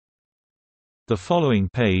The following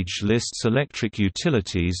page lists electric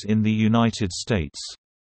utilities in the United States.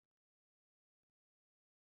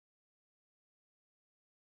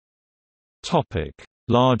 Topic: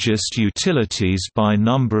 Largest utilities by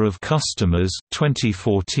number of customers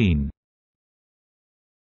 2014.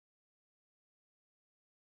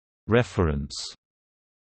 Reference.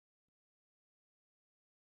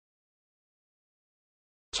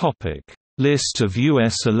 Topic: List of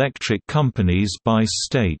U.S. electric companies by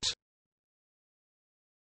state.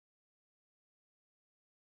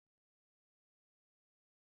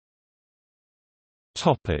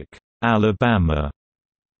 Topic: Alabama.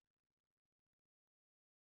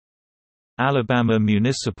 Alabama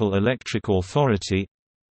Municipal Electric Authority,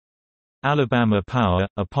 Alabama Power,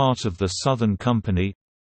 a part of the Southern Company,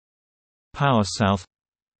 Power South,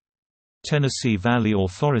 Tennessee Valley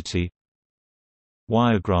Authority,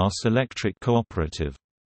 Wiregrass Electric Cooperative.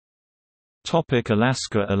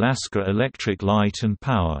 Alaska. Alaska Electric Light and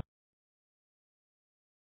Power.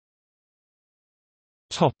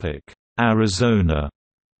 Arizona.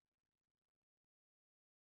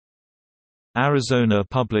 Arizona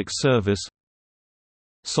Public Service,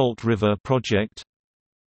 Salt River Project,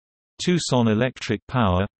 Tucson Electric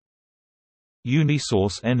Power,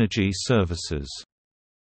 Unisource Energy Services.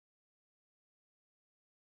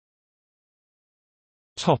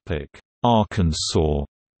 Arkansas.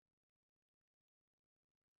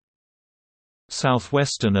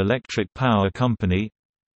 Southwestern Electric Power Company,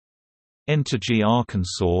 Entergy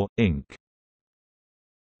Arkansas, Inc.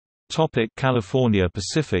 California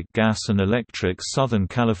Pacific Gas and Electric, Southern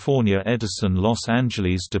California Edison, Los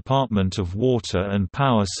Angeles Department of Water and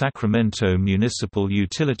Power, Sacramento Municipal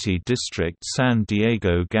Utility District, San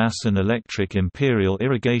Diego Gas and Electric, Imperial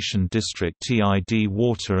Irrigation District, TID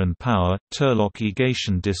Water and Power, Turlock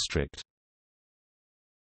Irrigation District.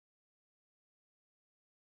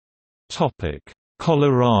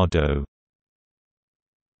 Colorado.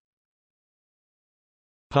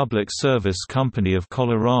 Public Service Company of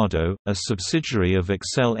Colorado, a subsidiary of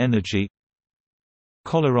Xcel Energy,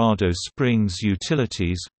 Colorado Springs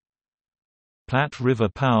Utilities, Platte River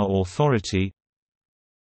Power Authority,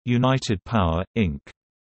 United Power, Inc.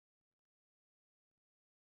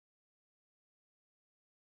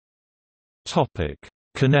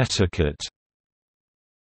 Connecticut.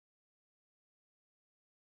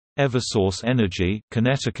 Eversource Energy,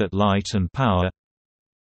 Connecticut Light and Power,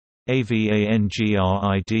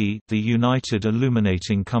 AVANGRID, the United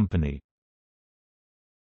Illuminating Company.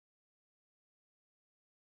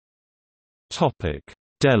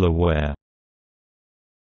 Delaware.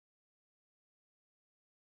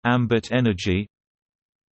 Ambit Energy,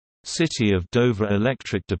 City of Dover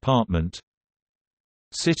Electric Department,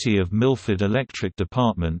 City of Milford Electric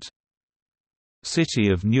Department,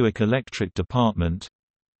 City of Newark Electric Department,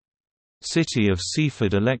 City of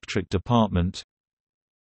Seaford Electric Department,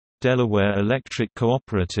 Delaware Electric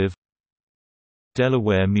Cooperative,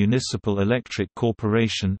 Delaware Municipal Electric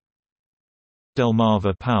Corporation,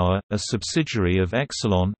 Delmarva Power, a subsidiary of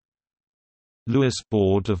Exelon, Lewis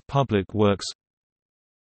Board of Public Works,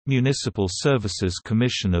 Municipal Services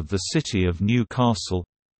Commission of the City of New Castle,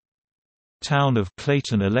 Town of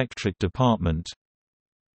Clayton Electric Department,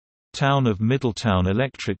 Town of Middletown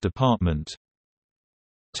Electric Department,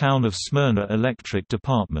 Town of Smyrna Electric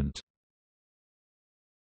Department.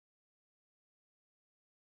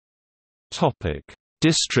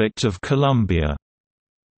 District of Columbia.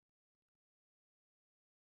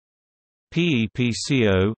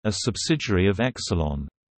 PEPCO, a subsidiary of Exelon.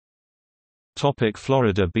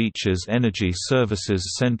 Florida Beaches Energy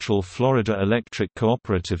Services, Central Florida Electric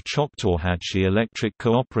Cooperative, Choctawhatchee Electric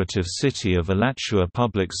Cooperative, City of Alachua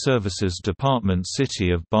Public Services Department,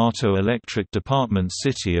 City of Bartow Electric Department,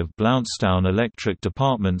 City of Blountstown Electric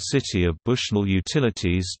Department, City of Bushnell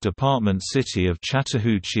Utilities Department, City of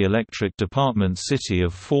Chattahoochee Electric Department, City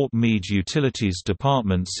of Fort Meade Utilities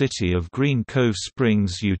Department, City of Green Cove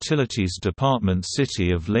Springs Utilities Department,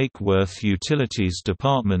 City of Lake Worth Utilities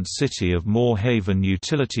Department, City of Moore Haven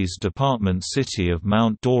Utilities Department, City of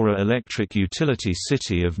Mount Dora Electric Utility,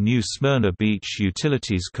 City of New Smyrna Beach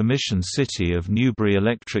Utilities Commission, City of Newbury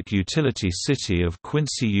Electric Utility, City of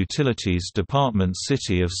Quincy Utilities Department,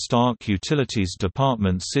 City of Stark Utilities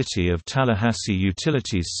Department, City of Tallahassee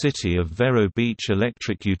Utilities, City of Vero Beach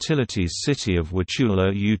Electric Utilities, City of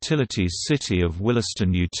Wauchula Utilities, City of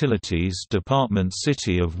Williston Utilities Department,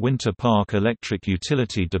 City of Winter Park Electric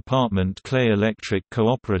Utility Department, Clay Electric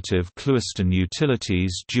Cooperative, Clewiston Eastern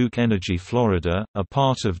Utilities Duke Energy Florida, a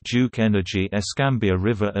part of Duke Energy Escambia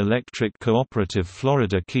River Electric Cooperative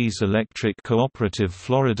Florida Keys Electric Cooperative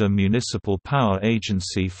Florida Municipal Power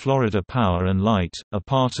Agency Florida Power and Light, a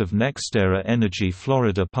part of NextEra Energy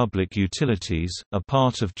Florida Public Utilities, a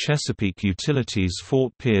part of Chesapeake Utilities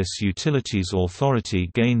Fort Pierce Utilities Authority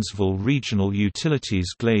Gainesville Regional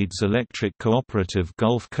Utilities Glades Electric Cooperative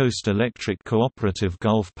Gulf Coast Electric Cooperative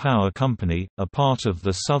Gulf Power Company, a part of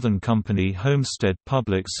the Southern Company Homestead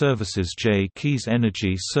Public Services J. Keys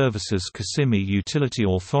Energy Services Kissimmee Utility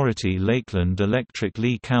Authority Lakeland Electric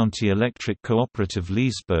Lee County Electric Cooperative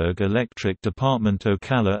Leesburg Electric Department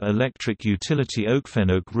Ocala Electric Utility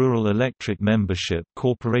Oakfenoke Rural Electric Membership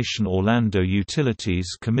Corporation Orlando Utilities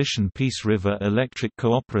Commission Peace River Electric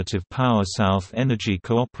Cooperative Power South Energy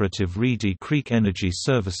Cooperative Reedy Creek Energy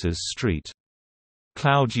Services Street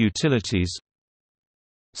Cloud Utilities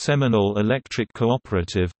Seminole Electric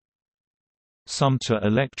Cooperative Sumter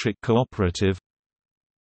Electric Cooperative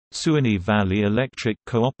Suwannee Valley Electric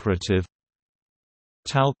Cooperative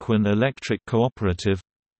Talquin Electric Cooperative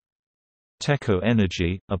Teco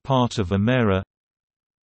Energy, a part of Emera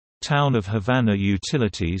Town of Havana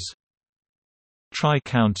Utilities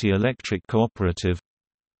Tri-County Electric Cooperative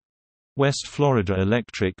West Florida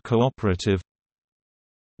Electric Cooperative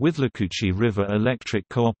Withlacoochee River Electric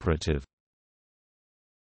Cooperative.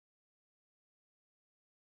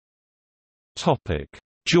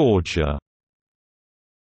 Georgia.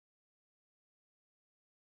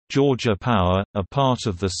 Georgia Power, a part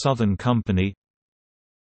of the Southern Company.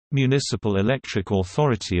 Municipal Electric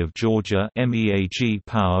Authority of Georgia (MEAG)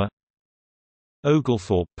 Power.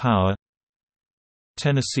 Oglethorpe Power.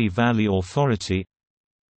 Tennessee Valley Authority.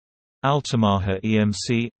 Altamaha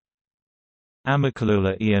EMC.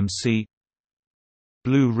 Amicalola EMC.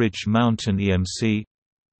 Blue Ridge Mountain EMC.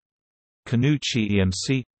 Canoochee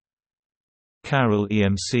EMC. Carroll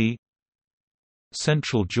EMC.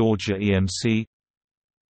 Central Georgia EMC.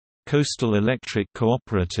 Coastal Electric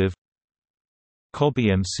Cooperative. Cobb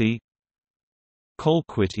EMC.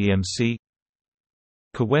 Colquitt EMC.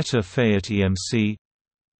 Coweta Fayette EMC.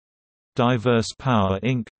 Diverse Power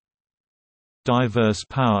Inc. Diverse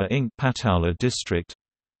Power Inc. Pataula District.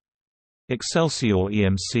 Excelsior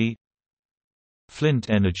EMC. Flint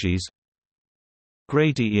Energies.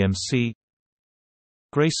 Grady EMC.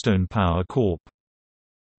 Greystone Power Corp.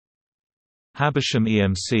 Habersham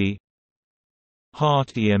EMC.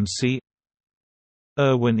 Hart EMC.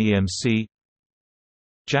 Irwin EMC.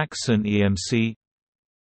 Jackson EMC.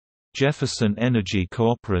 Jefferson Energy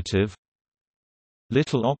Cooperative.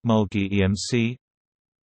 Little Ocmulgee EMC.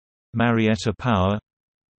 Marietta Power.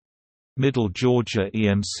 Middle Georgia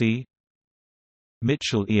EMC.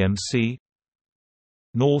 Mitchell EMC.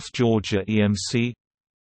 North Georgia EMC.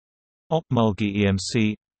 Ocmulgee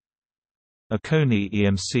EMC. Oconee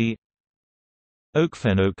EMC.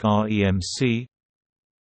 Oakfenoke REMC.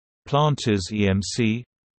 Planters EMC.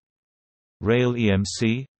 Rail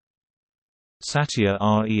EMC. Satia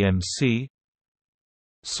REMC.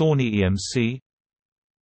 Sawney EMC.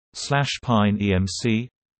 Pine EMC.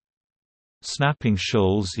 Snapping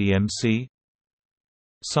Shoals EMC.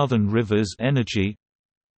 Southern Rivers Energy.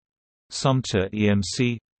 Sumter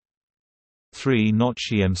EMC. Three Notch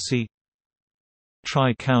EMC.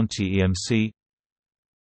 Tri-County EMC.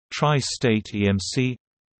 Tri-State EMC.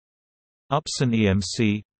 Upson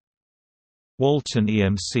EMC. Walton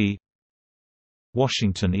EMC.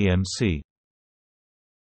 Washington EMC.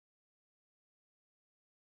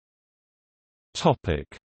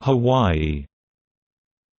 Hawaii.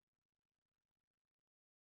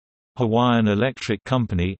 Hawaiian Electric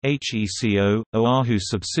Company (HECO), Oahu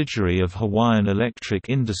subsidiary of Hawaiian Electric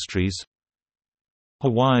Industries.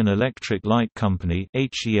 Hawaiian Electric Light Company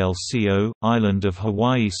 (HELCO), Island of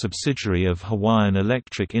Hawaii subsidiary of Hawaiian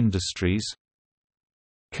Electric Industries.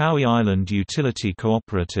 Kauai Island Utility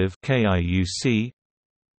Cooperative (KIUC).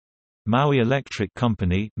 Maui Electric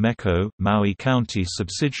Company (MECO), Maui County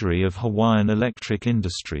subsidiary of Hawaiian Electric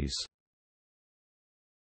Industries.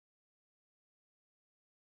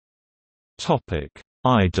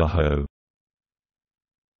 Idaho.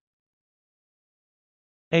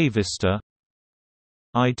 Avista.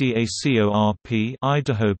 IDACORP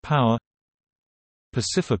Idaho Power.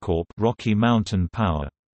 Pacificorp Rocky Mountain Power.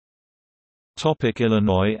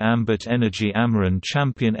 Illinois Ambit Energy Ameren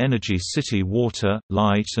Champion Energy City Water,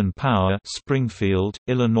 Light and Power Springfield,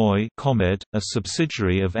 Illinois ComEd, a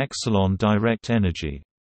subsidiary of Exelon Direct Energy.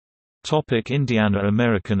 Indiana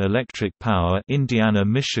American Electric Power Indiana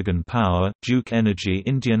Michigan Power, Duke Energy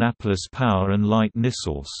Indianapolis Power and Light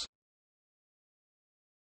Nissource.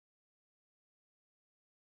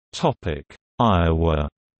 Iowa.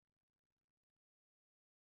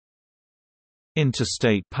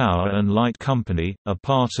 Interstate Power and Light Company, a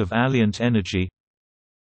part of Alliant Energy.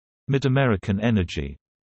 Mid-American Energy.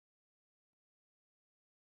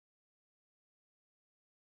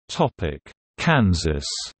 Kansas.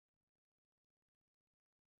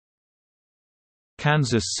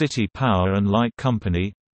 Kansas City Power and Light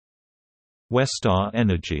Company. Westar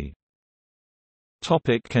Energy.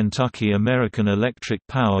 Kentucky American Electric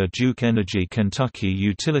Power, Duke Energy, Kentucky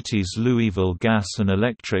Utilities, Louisville Gas and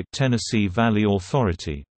Electric, Tennessee Valley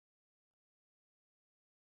Authority.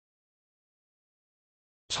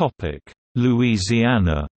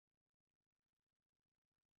 Louisiana.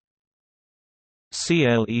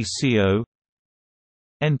 CLECO.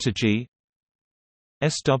 Entergy.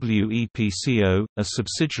 SWEPCO, a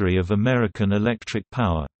subsidiary of American Electric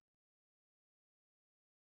Power.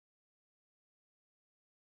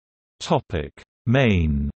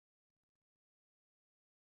 Maine.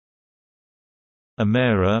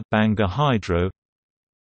 Amera, Bangor Hydro.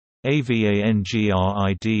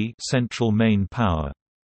 AVANGRID, Central Maine Power.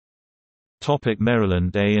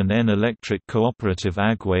 Maryland A&N Electric Cooperative,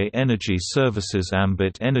 Agway Energy Services,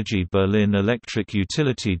 Ambit Energy, Berlin Electric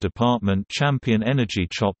Utility Department, Champion Energy,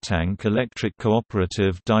 Choptank Electric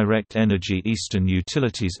Cooperative, Direct Energy, Eastern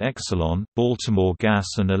Utilities, Exelon, Baltimore Gas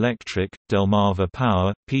and Electric, Delmarva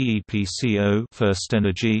Power, PEPCO, First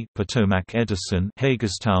Energy, Potomac Edison,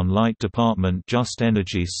 Hagerstown Light Department, Just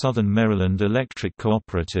Energy, Southern Maryland Electric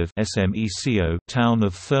Cooperative, SMECO, Town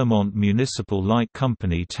of Thurmont Municipal Light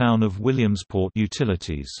Company, Town of Williamsport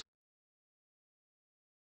Utilities.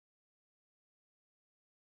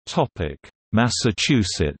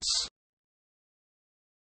 Massachusetts.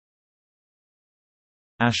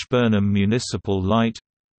 Ashburnham Municipal Light.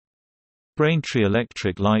 Braintree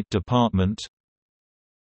Electric Light Department.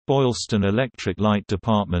 Boylston Electric Light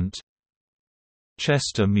Department.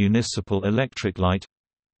 Chester Municipal Electric Light.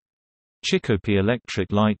 Chicopee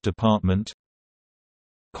Electric Light Department.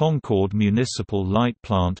 Concord Municipal Light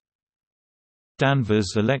Plant.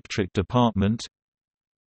 Danvers Electric Department.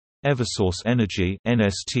 Eversource Energy,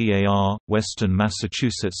 NSTAR, Western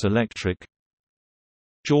Massachusetts Electric.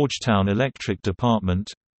 Georgetown Electric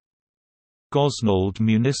Department. Gosnold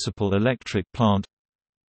Municipal Electric Plant.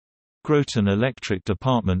 Groton Electric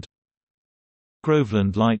Department.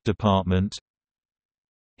 Groveland Light Department.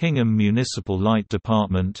 Hingham Municipal Light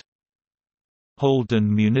Department.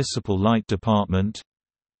 Holden Municipal Light Department.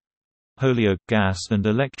 Holyoke Gas and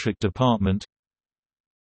Electric Department.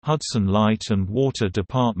 Hudson Light and Water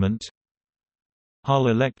Department. Hull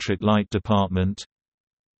Electric Light Department.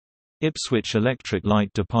 Ipswich Electric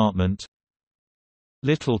Light Department.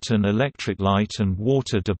 Littleton Electric Light and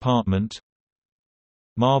Water Department.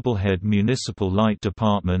 Marblehead Municipal Light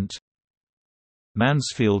Department.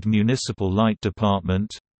 Mansfield Municipal Light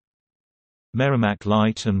Department. Merrimack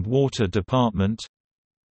Light and Water Department.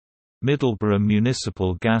 Middleborough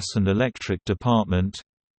Municipal Gas and Electric Department.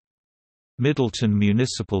 Middleton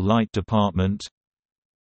Municipal Light Department.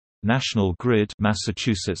 National Grid,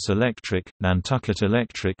 Massachusetts Electric, Nantucket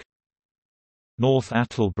Electric. North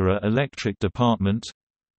Attleboro Electric Department.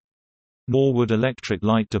 Norwood Electric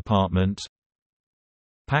Light Department.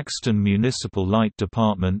 Paxton Municipal Light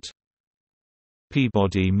Department.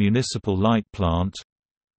 Peabody Municipal Light Plant.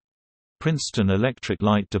 Princeton Electric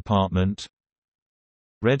Light Department.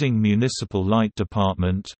 Reading Municipal Light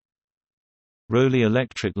Department. Rowley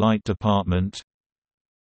Electric Light Department.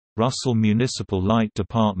 Russell Municipal Light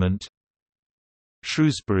Department.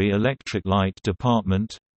 Shrewsbury Electric Light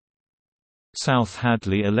Department. South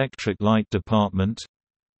Hadley Electric Light Department.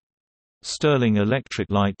 Sterling Electric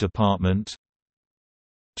Light Department.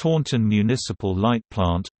 Taunton Municipal Light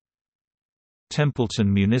Plant.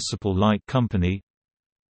 Templeton Municipal Light Company.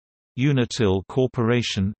 Unitil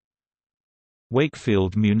Corporation.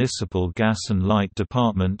 Wakefield Municipal Gas and Light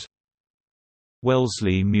Department.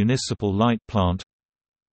 Wellesley Municipal Light Plant.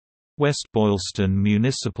 West Boylston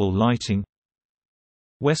Municipal Lighting.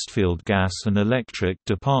 Westfield Gas and Electric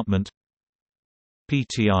Department.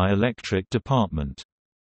 PTI Electric Department.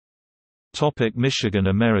 Michigan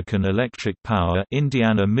American Electric Power,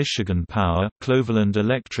 Indiana-Michigan Power, Cloverland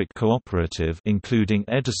Electric Cooperative including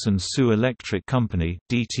Edison Sioux Electric Company,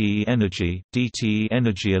 DTE Energy, DTE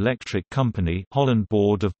Energy Electric Company, Holland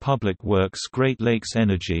Board of Public Works, Great Lakes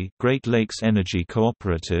Energy, Great Lakes Energy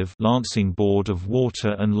Cooperative, Lansing Board of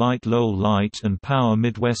Water and Light, Lowell Light and Power,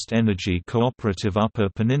 Midwest Energy Cooperative, Upper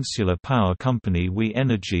Peninsula Power Company, We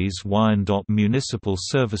Energies, Wyandotte Municipal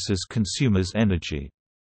Services, Consumers Energy.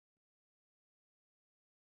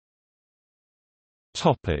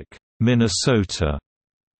 Minnesota.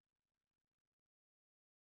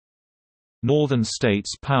 Northern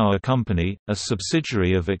States Power Company, a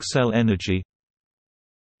subsidiary of Xcel Energy.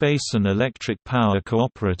 Basin Electric Power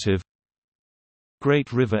Cooperative,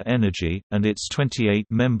 Great River Energy, and its 28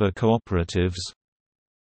 member cooperatives,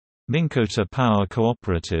 Minkota Power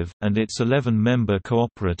Cooperative, and its 11 member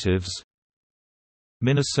cooperatives,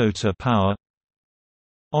 Minnesota Power,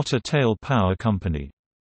 Otter Tail Power Company.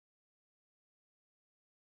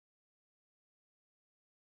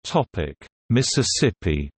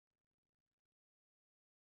 Mississippi.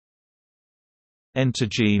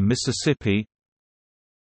 Entergy Mississippi,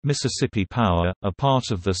 Mississippi Power, a part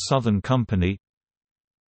of the Southern Company,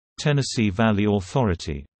 Tennessee Valley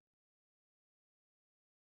Authority.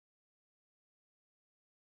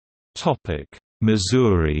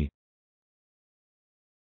 Missouri.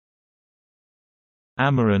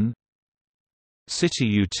 Ameren, City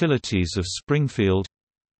Utilities of Springfield,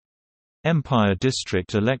 Empire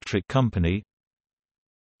District Electric Company,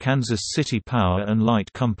 Kansas City Power and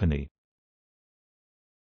Light Company.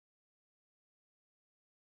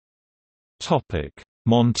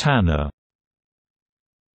 Montana.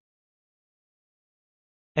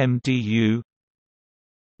 MDU,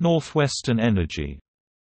 Northwestern Energy.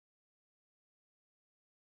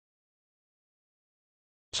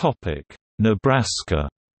 Nebraska.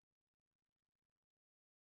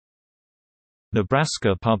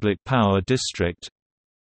 Nebraska Public Power District,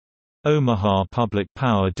 Omaha Public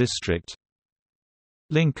Power District,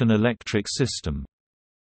 Lincoln Electric System.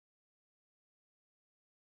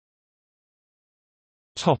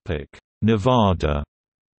 Nevada.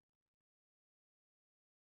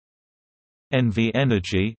 NV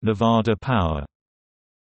Energy, Nevada Power.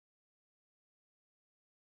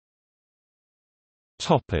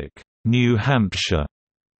 New Hampshire.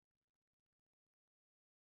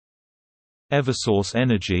 Eversource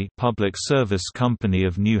Energy, Public Service Company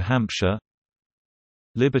of New Hampshire,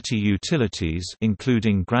 Liberty Utilities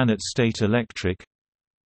including Granite State Electric,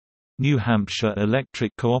 New Hampshire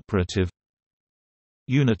Electric Cooperative,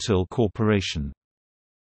 Unitil Corporation.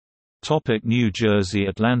 New Jersey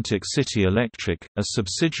Atlantic City Electric, a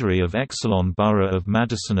subsidiary of Exelon Borough of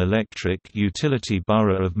Madison Electric, Utility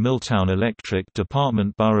Borough of Milltown Electric,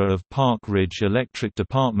 Department Borough of Park Ridge Electric,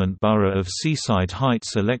 Department Borough of Seaside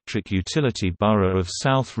Heights Electric, Utility Borough of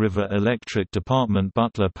South River Electric, Department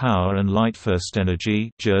Butler Power and Light. First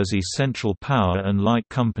Energy, Jersey Central Power and Light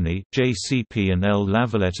Company, JCP&L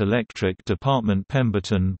Lavalette Electric, Department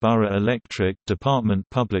Pemberton Borough Electric, Department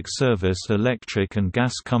Public Service Electric and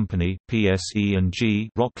Gas Company,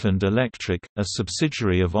 PSE&G, Rockland Electric, a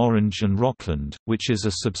subsidiary of Orange and Rockland, which is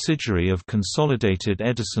a subsidiary of Consolidated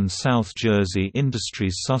Edison. South Jersey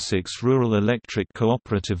Industries Sussex Rural Electric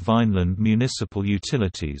Cooperative, Vineland Municipal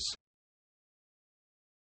Utilities.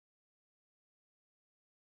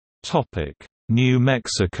 New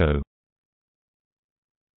Mexico.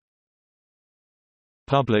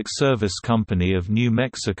 Public Service Company of New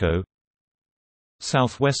Mexico,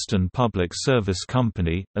 Southwestern Public Service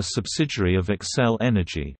Company, a subsidiary of Xcel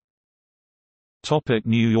Energy.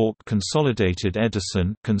 New York Consolidated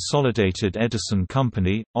Edison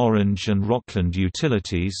Company, Orange and Rockland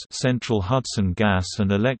Utilities, Central Hudson Gas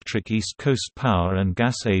and Electric, East Coast Power and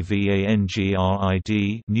Gas,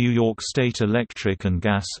 AVANGRID, New York State Electric and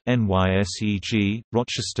Gas, NYSEG,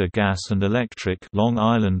 Rochester Gas and Electric, Long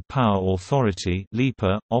Island Power Authority,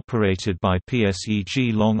 LIPA, operated by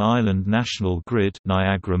PSEG, Long Island National Grid,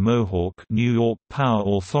 Niagara Mohawk, New York Power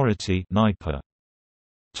Authority, NYPA.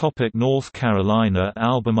 North Carolina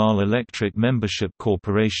Albemarle Electric Membership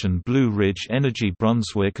Corporation, Blue Ridge Energy,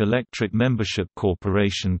 Brunswick Electric Membership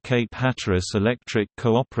Corporation, Cape Hatteras Electric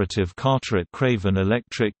Cooperative, Carteret Craven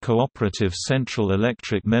Electric Cooperative, Central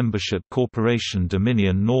Electric Membership Corporation,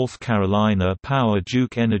 Dominion North Carolina Power,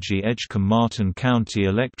 Duke Energy, Edgecombe Martin County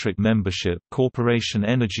Electric Membership Corporation,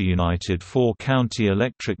 Energy United 4 County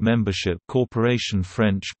Electric Membership Corporation,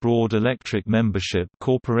 French Broad Electric Membership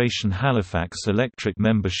Corporation, Halifax Electric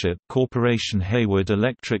Membership Corporation, Hayward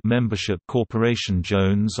Electric Membership Corporation,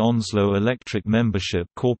 Jones-Onslow Electric Membership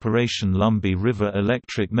Corporation, Lumbee River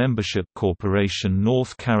Electric Membership Corporation,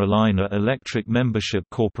 North Carolina Electric Membership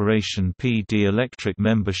Corporation, PD Electric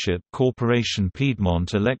Membership Corporation,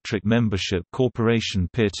 Piedmont Electric Membership Corporation,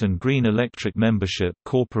 Pitt and Green Electric Membership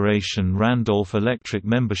Corporation, Randolph Electric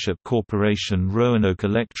Membership Corporation, Roanoke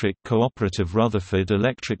Electric Cooperative, Rutherford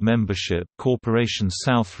Electric Membership Corporation,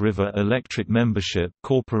 South River Electric Membership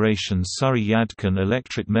Corporation, Surrey Yadkin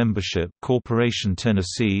Electric Membership Corporation,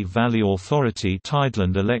 Tennessee Valley Authority,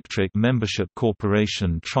 Tideland Electric Membership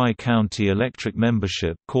Corporation, Tri-County Electric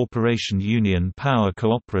Membership Corporation, Union Power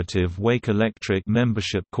Cooperative, Wake Electric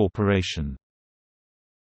Membership Corporation.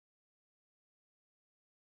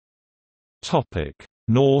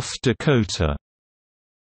 North Dakota.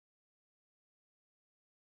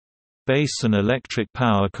 Basin Electric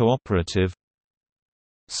Power Cooperative,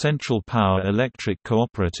 Central Power Electric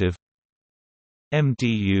Cooperative,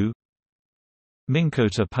 MDU,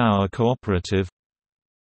 Minnesota Power Cooperative,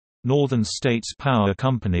 Northern States Power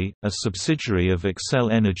Company, a subsidiary of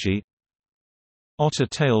Xcel Energy, Otter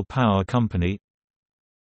Tail Power Company,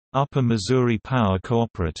 Upper Missouri Power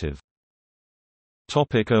Cooperative.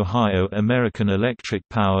 Ohio American Electric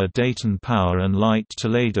Power, Dayton Power and Light,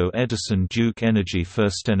 Toledo Edison, Duke Energy,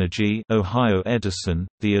 First Energy, Ohio Edison,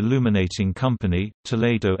 The Illuminating Company,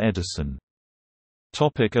 Toledo Edison.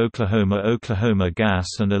 Oklahoma Oklahoma Gas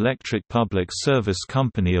and Electric Public Service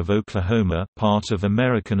Company of Oklahoma, part of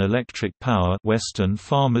American Electric Power, Western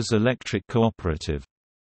Farmers Electric Cooperative.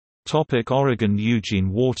 Oregon Eugene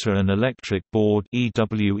Water and Electric Board,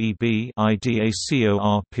 EWEB,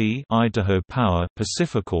 IDACORP, Idaho Power,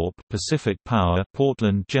 Pacificorp, Pacific Power,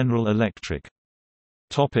 Portland General Electric.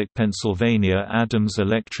 Pennsylvania Adams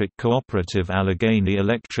Electric Cooperative, Allegheny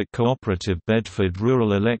Electric Cooperative, Bedford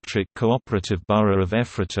Rural Electric Cooperative, Borough of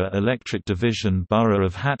Ephrata Electric Division, Borough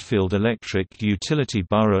of Hatfield Electric Utility,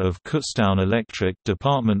 Borough of Kutztown Electric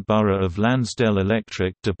Department, Borough of Lansdale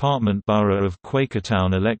Electric Department, Borough of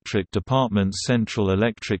Quakertown Electric Department, Central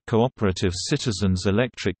Electric Cooperative, Citizens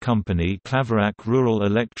Electric Company, Claverack Rural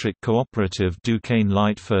Electric Cooperative, Duquesne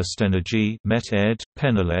Light, First Energy, Met Ed,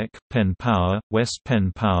 Penelec, Penn Power, West Penn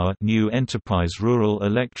Power, New Enterprise Rural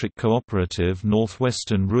Electric Cooperative,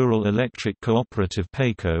 Northwestern Rural Electric Cooperative,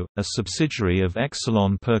 PACO, a subsidiary of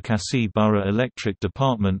Exelon Perkasie Borough Electric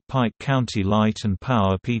Department, Pike County Light and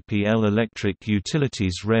Power, PPL Electric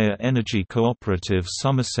Utilities, Rare Energy Cooperative,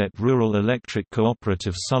 Somerset Rural Electric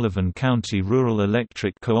Cooperative, Sullivan County Rural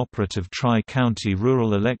Electric Cooperative, Tri-County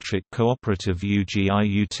Rural Electric Cooperative, UGI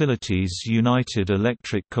Utilities, United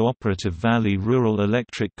Electric Cooperative, Valley Rural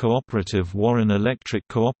Electric Cooperative, Warren Electric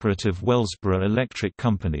Cooperative, Wellsboro Electric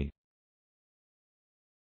Company.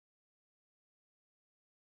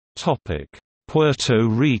 Puerto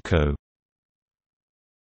Rico.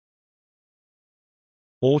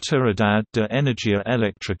 Autoridad de Energía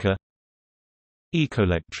Eléctrica,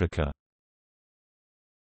 Ecoelectrica.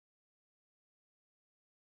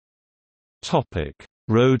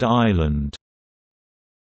 Rhode Island.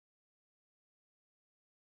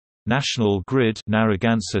 National Grid,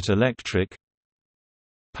 Narragansett Electric,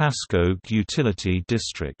 Pasco Utility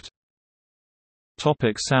District.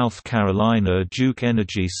 South Carolina Duke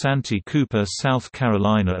Energy, Santee Cooper, South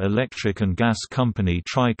Carolina Electric and Gas Company,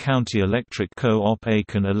 Tri-County Electric Co-op,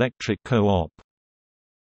 Aiken Electric Co-op.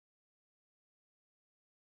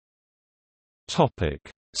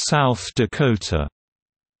 South Dakota.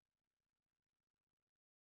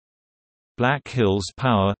 Black Hills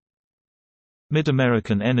Power,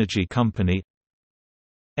 Mid-American Energy Company,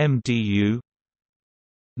 MDU,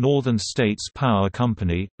 Northern States Power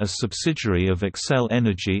Company, a subsidiary of Xcel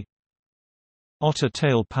Energy, Otter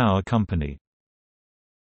Tail Power Company.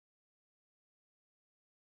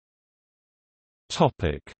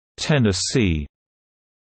 Tennessee.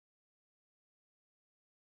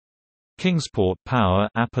 Kingsport Power,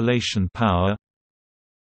 Appalachian Power,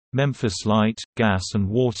 Memphis Light, Gas and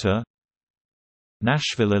Water,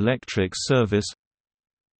 Nashville Electric Service,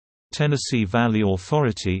 Tennessee Valley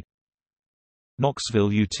Authority,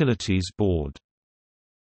 Knoxville Utilities Board.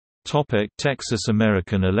 Texas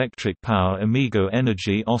American Electric Power, Amigo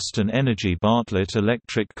Energy, Austin Energy, Bartlett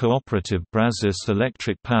Electric Cooperative, Brazos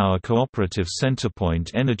Electric Power Cooperative,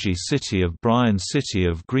 Centerpoint Energy, City of Bryan, City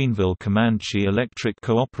of Greenville, Comanche Electric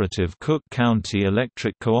Cooperative, Cook County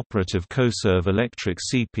Electric Cooperative, CoServe Electric,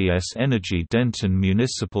 CPS Energy, Denton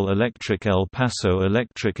Municipal Electric, El Paso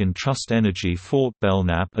Electric, Entrust Energy, Fort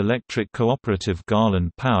Belknap Electric Cooperative,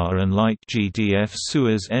 Garland Power and Light, GDF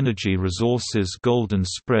Suez Energy Resources, Golden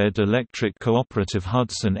Spread Electric Cooperative,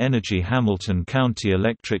 Hudson Energy, Hamilton County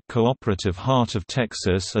Electric Cooperative, Heart of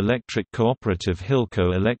Texas Electric Cooperative,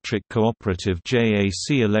 Hilco Electric Cooperative,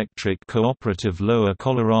 JAC Electric Cooperative, Lower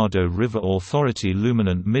Colorado River Authority,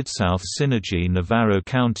 Luminant Mid-South Synergy, Navarro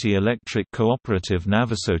County Electric Cooperative,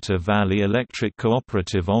 Navasota Valley Electric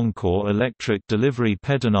Cooperative, Encore Electric Delivery,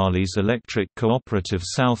 Pedernales Electric Cooperative,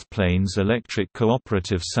 South Plains Electric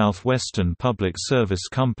Cooperative, Southwestern Public Service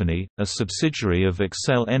Company, a subsidiary of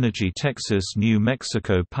Xcel Energy, Texas New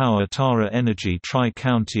Mexico Power, Tara Energy,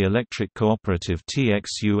 Tri-County Electric Cooperative,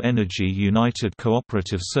 TXU Energy, United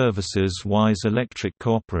Cooperative Services, Wise Electric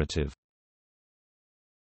Cooperative.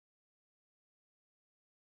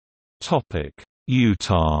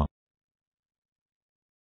 Utah.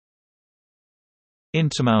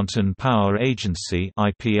 Intermountain Power Agency,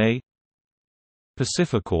 IPA,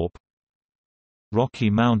 Pacificorp, Rocky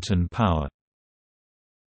Mountain Power.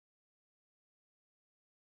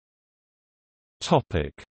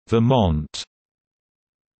 Vermont.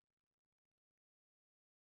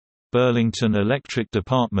 Burlington Electric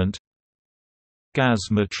Department, Gaz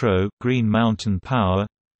Metro, Green Mountain Power,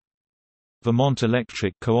 Vermont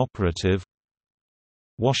Electric Cooperative,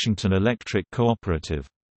 Washington Electric Cooperative.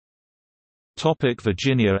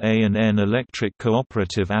 Virginia A&N Electric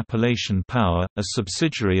Cooperative. Appalachian Power, a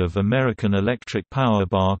subsidiary of American Electric Power.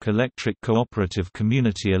 Bark Electric Cooperative.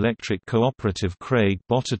 Community Electric Cooperative. Craig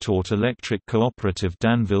Botetourt Electric Cooperative.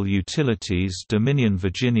 Danville Utilities. Dominion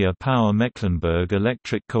Virginia Power. Mecklenburg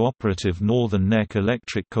Electric Cooperative. Northern Neck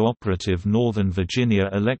Electric Cooperative. Northern Virginia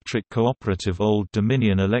Electric Cooperative. Old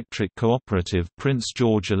Dominion Electric Cooperative. Prince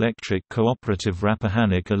George Electric Cooperative.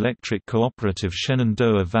 Rappahannock Electric Cooperative.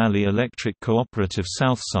 Shenandoah Valley Electric Cooperative.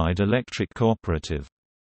 Southside Electric Cooperative.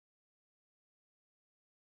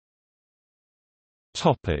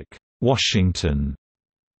 Washington.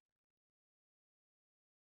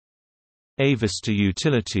 Avista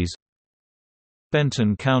Utilities,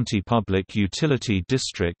 Benton County Public Utility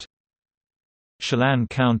District, Chelan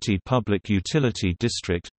County Public Utility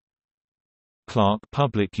District, Clark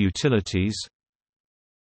Public Utilities,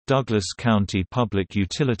 Douglas County Public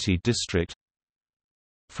Utility District,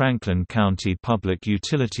 Franklin County Public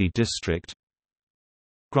Utility District,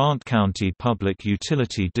 Grant County Public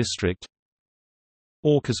Utility District,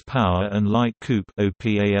 Orcas Power and Light Coop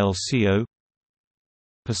 (OPALCO),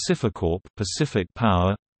 Pacificorp Pacific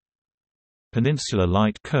Power, Peninsula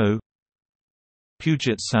Light Co.,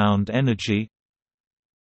 Puget Sound Energy,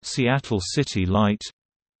 Seattle City Light,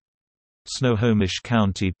 Snohomish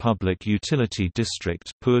County Public Utility District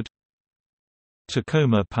 (PUD),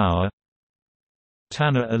 Tacoma Power,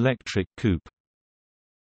 Tanner Electric Coop.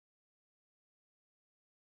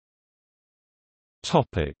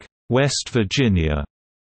 West Virginia.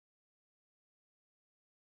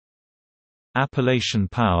 Appalachian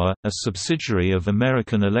Power, a subsidiary of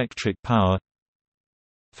American Electric Power.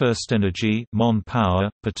 First Energy, Mon Power,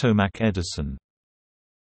 Potomac Edison.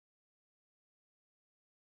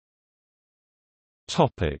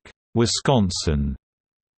 Wisconsin.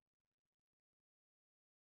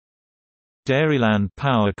 Dairyland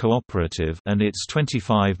Power Cooperative and its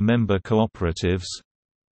 25 member cooperatives,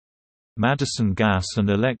 Madison Gas and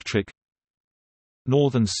Electric,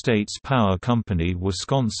 Northern States Power Company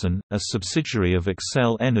Wisconsin, a subsidiary of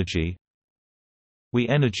Xcel Energy, We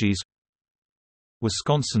Energies,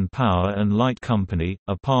 Wisconsin Power and Light Company,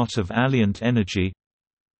 a part of Alliant Energy,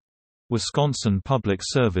 Wisconsin Public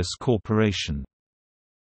Service Corporation.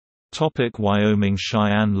 Wyoming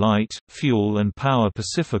Cheyenne Light, Fuel and Power.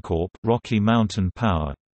 Pacificorp, Rocky Mountain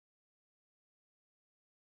Power.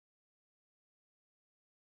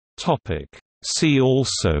 See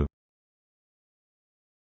also: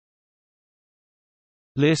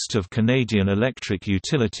 List of Canadian electric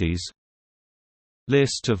utilities,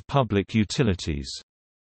 List of public utilities.